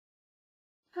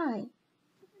Hi,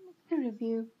 this is a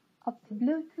review of the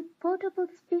Bluetooth portable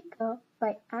speaker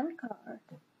by Ancord.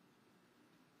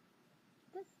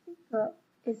 This speaker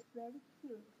is very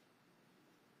cute.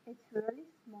 It's really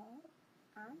small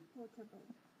and portable.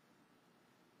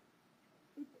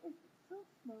 It is so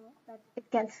small that it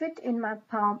can fit in my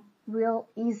palm real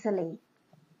easily.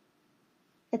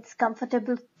 It's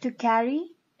comfortable to carry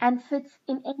and fits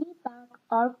in any bag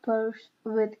or purse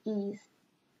with ease.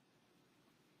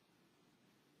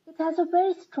 It has a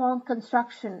very strong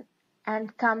construction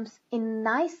and comes in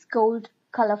nice gold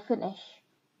color finish.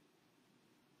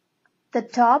 The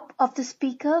top of the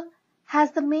speaker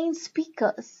has the main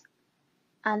speakers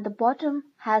and the bottom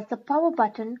has the power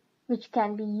button which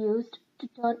can be used to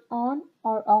turn on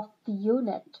or off the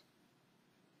unit.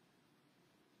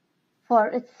 For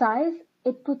its size,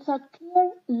 it puts out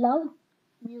clear, loud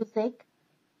music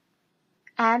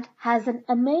and has an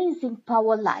amazing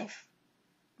power life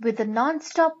with a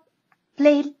non-stop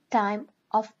play time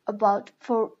of about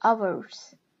 4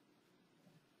 hours.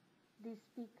 These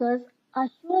speakers are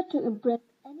sure to impress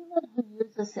anyone who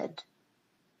uses it.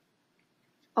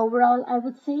 Overall, I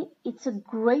would say it's a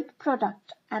great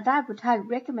product and I would highly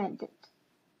recommend it.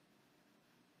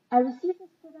 I received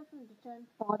this product in return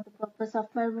for the purpose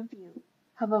of my review.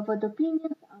 However, the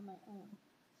opinions are my own.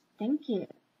 Thank you.